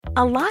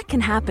A lot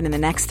can happen in the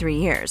next 3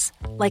 years.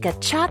 Like a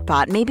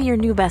chatbot may be your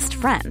new best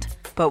friend.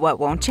 But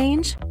what won't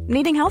change?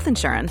 Needing health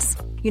insurance.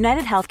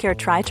 United Healthcare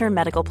Tri-Term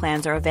Medical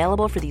Plans are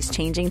available for these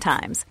changing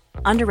times.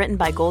 Underwritten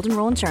by Golden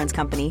Rule Insurance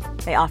Company,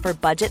 they offer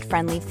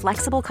budget-friendly,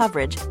 flexible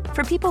coverage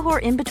for people who are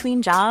in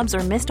between jobs or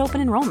missed open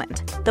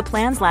enrollment. The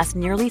plans last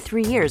nearly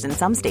 3 years in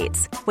some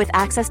states, with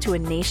access to a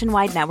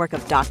nationwide network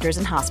of doctors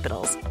and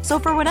hospitals. So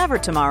for whatever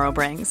tomorrow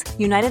brings,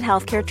 United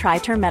Healthcare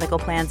Tri-Term Medical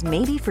Plans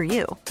may be for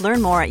you.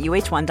 Learn more at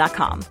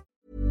uh1.com.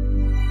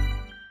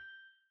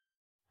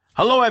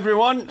 Hello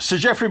everyone, Sir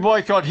Geoffrey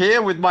Boycott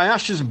here with my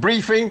Ashes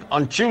briefing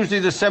on Tuesday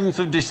the 7th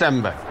of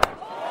December.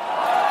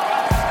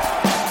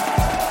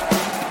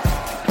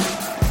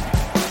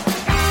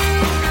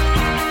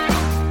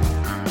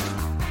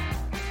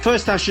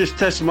 First Ashes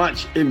Test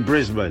match in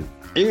Brisbane.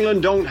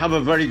 England don't have a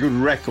very good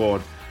record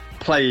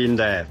playing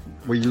there.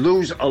 We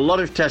lose a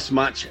lot of Test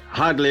match,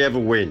 hardly ever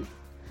win.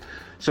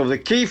 So the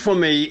key for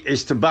me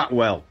is to bat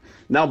well.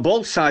 Now,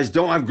 both sides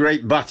don't have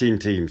great batting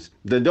teams.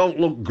 They don't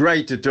look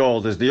great at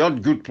all. There's the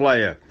odd good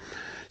player.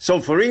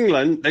 So for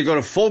England, they've got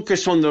to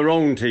focus on their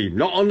own team,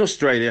 not on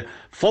Australia.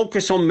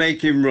 Focus on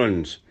making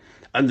runs.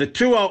 And the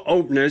two out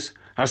openers,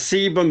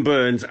 Hasib and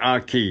Burns, are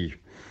key.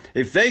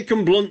 If they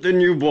can blunt the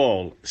new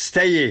ball,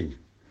 stay in.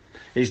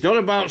 It's not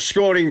about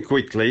scoring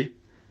quickly.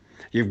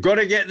 You've got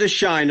to get the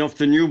shine off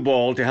the new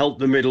ball to help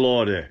the middle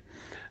order.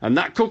 And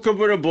that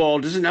Kookaburra ball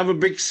doesn't have a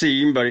big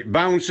seam, but it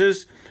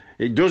bounces.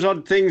 It does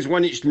odd things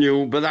when it's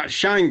new, but that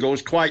shine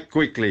goes quite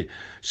quickly,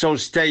 so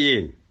stay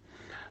in.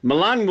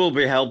 Milan will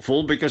be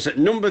helpful because at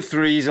number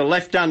 3 he's a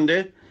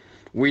left-hander.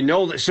 We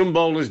know that some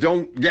bowlers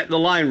don't get the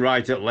line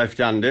right at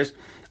left-handers.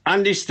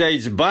 Andy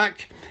stays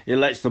back. He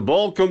lets the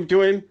ball come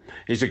to him.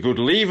 He's a good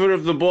lever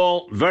of the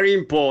ball, very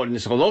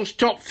important. So those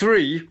top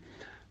 3,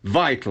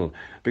 vital,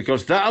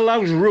 because that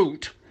allows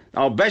Root,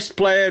 our best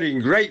player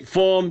in great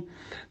form,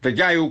 the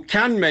guy who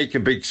can make a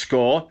big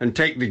score and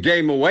take the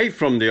game away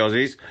from the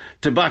Aussies,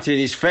 to bat in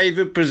his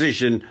favoured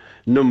position,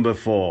 number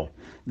 4.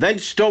 Then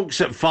Stokes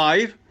at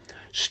 5.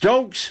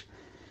 Stokes,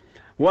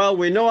 well,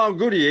 we know how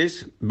good he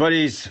is, but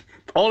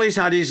all he's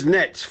had is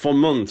nets for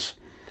months.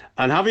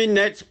 And having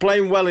nets,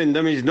 playing well in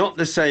them, is not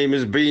the same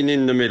as being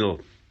in the middle.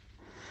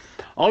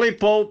 Ollie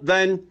Pope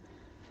then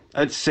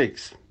at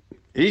 6.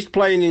 He's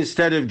playing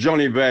instead of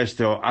Johnny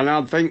Bairstow, and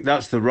I think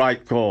that's the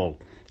right call.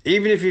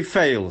 Even if he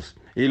fails,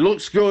 he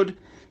looks good.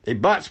 He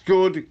bats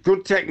good,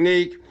 good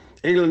technique.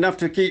 England have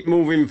to keep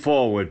moving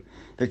forward.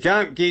 They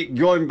can't keep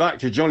going back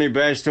to Johnny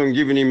Bairstow and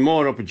giving him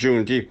more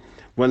opportunity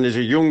when there's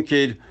a young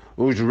kid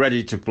who's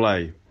ready to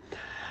play.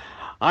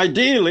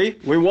 Ideally,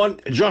 we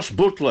want Josh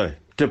Buttler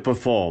to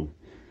perform,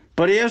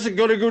 but he hasn't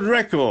got a good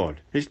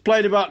record. He's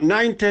played about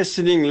 9 tests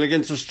in England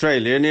against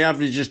Australia and he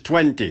averages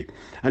 20,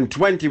 and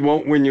 20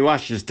 won't win you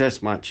Ashes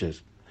Test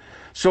matches.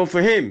 So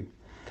for him,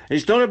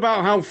 it's not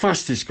about how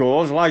fast he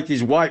scores, like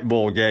his white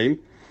ball game.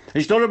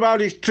 It's not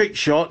about his trick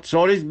shots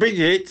or his big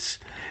hits.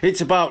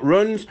 It's about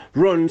runs,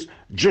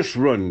 just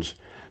runs.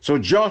 So,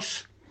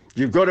 Josh,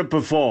 you've got to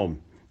perform.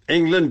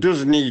 England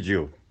does need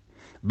you.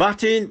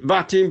 Batting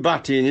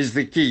is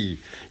the key.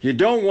 You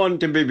don't want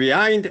to be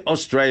behind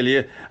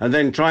Australia and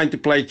then trying to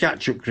play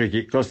catch-up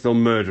cricket because they'll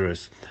murder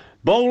us.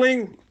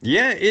 Bowling,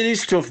 yeah, it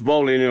is tough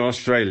bowling in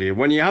Australia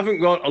when you haven't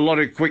got a lot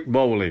of quick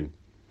bowling.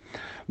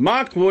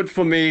 Mark Wood,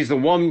 for me, is the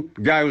one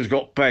guy who's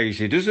got pace.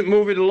 He doesn't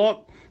move it a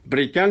lot, but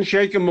he can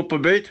shake him up a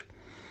bit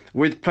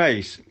with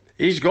pace.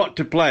 He's got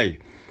to play.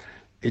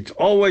 It's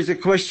always a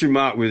question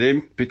mark with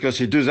him because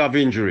he does have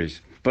injuries,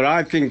 but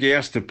I think he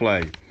has to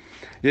play.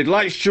 You'd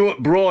like Stuart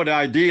Broad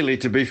ideally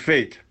to be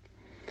fit,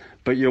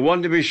 but you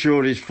want to be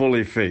sure he's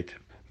fully fit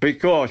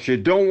because you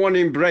don't want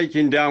him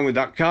breaking down with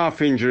that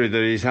calf injury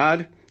that he's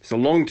had. It's a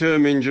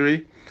long-term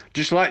injury,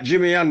 just like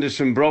Jimmy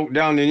Anderson broke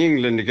down in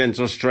England against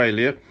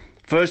Australia.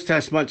 First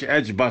Test match at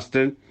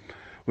Edgbaston,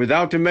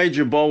 without a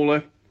major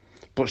bowler,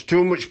 puts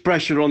too much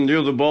pressure on the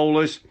other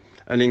bowlers,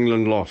 and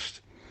England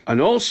lost.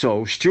 And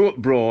also, Stuart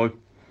Broad,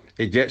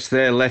 he gets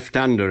their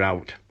left-hander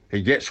out.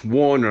 He gets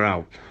Warner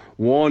out.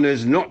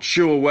 Warner's not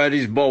sure where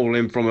he's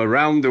bowling from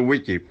around the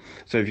wicket.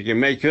 So if you can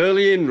make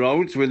early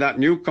inroads with that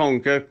new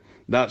conker,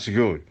 that's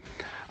good.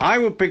 I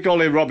would pick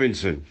Ollie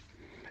Robinson.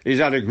 He's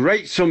had a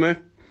great summer.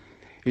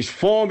 His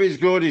form is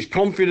good. His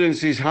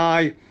confidence is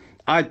high.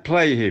 I'd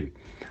play him.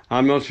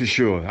 I'm not so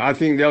sure. I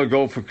think they'll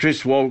go for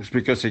Chris Woakes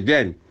because,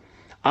 again,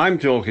 I'm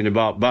talking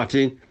about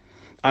batting,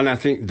 and I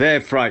think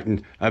they're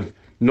frightened of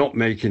not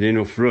making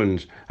enough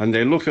runs. And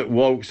they look at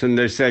Woakes and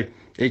they say,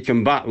 he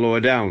can bat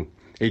lower down.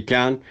 He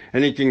can,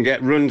 and he can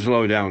get runs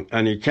lower down.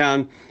 And he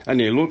can, and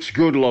he looks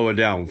good lower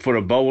down for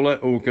a bowler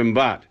who can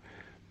bat.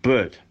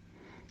 But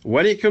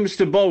when it comes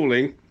to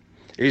bowling,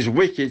 his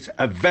wickets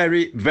are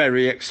very,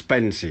 very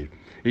expensive.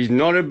 He's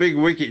not a big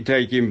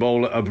wicket-taking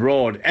bowler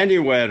abroad,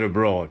 anywhere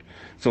abroad.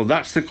 So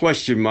that's the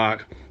question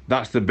mark.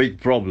 That's the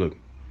big problem.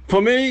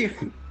 For me,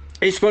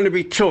 it's going to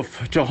be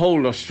tough to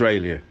hold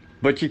Australia,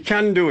 but you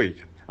can do it.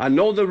 I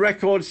know the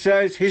record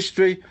says,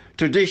 history,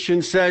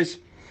 tradition says,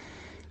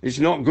 it's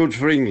not good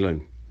for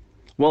England.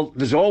 Well,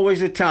 there's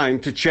always a time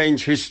to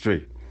change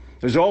history.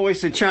 There's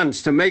always a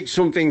chance to make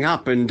something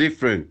happen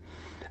different.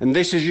 And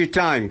this is your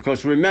time,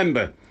 because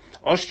remember,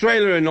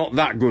 Australia are not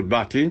that good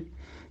batting.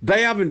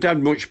 They haven't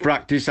had much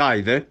practice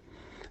either.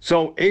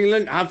 So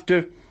England have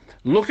to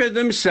look at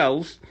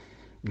themselves.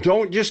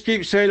 Don't just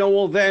keep saying, oh,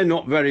 well, they're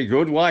not very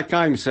good, like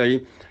I'm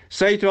saying.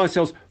 Say to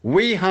ourselves,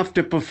 we have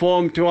to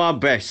perform to our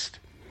best,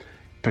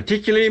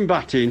 particularly in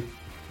batting,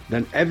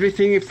 then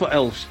everything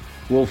else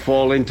will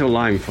fall into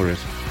line for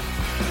us.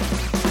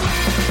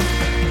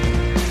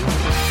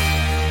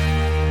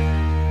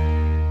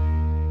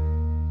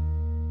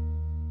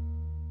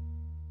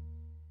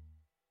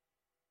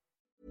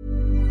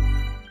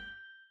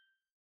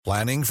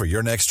 Planning for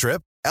your next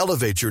trip?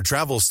 Elevate your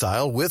travel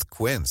style with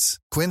Quince.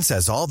 Quince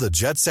has all the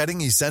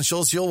jet-setting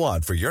essentials you'll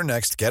want for your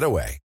next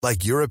getaway,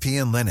 like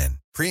European linen,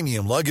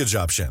 premium luggage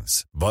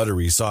options,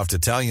 buttery soft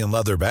Italian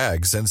leather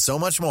bags, and so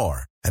much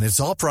more. And it's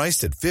all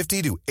priced at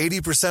 50 to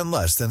 80%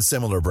 less than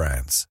similar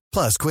brands.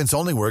 Plus, Quince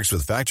only works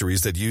with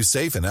factories that use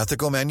safe and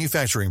ethical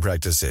manufacturing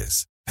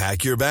practices.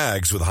 Pack your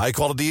bags with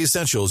high-quality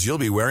essentials you'll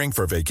be wearing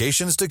for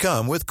vacations to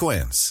come with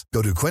Quince.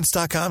 Go to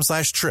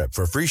quince.com/trip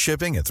for free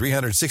shipping and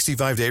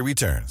 365-day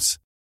returns.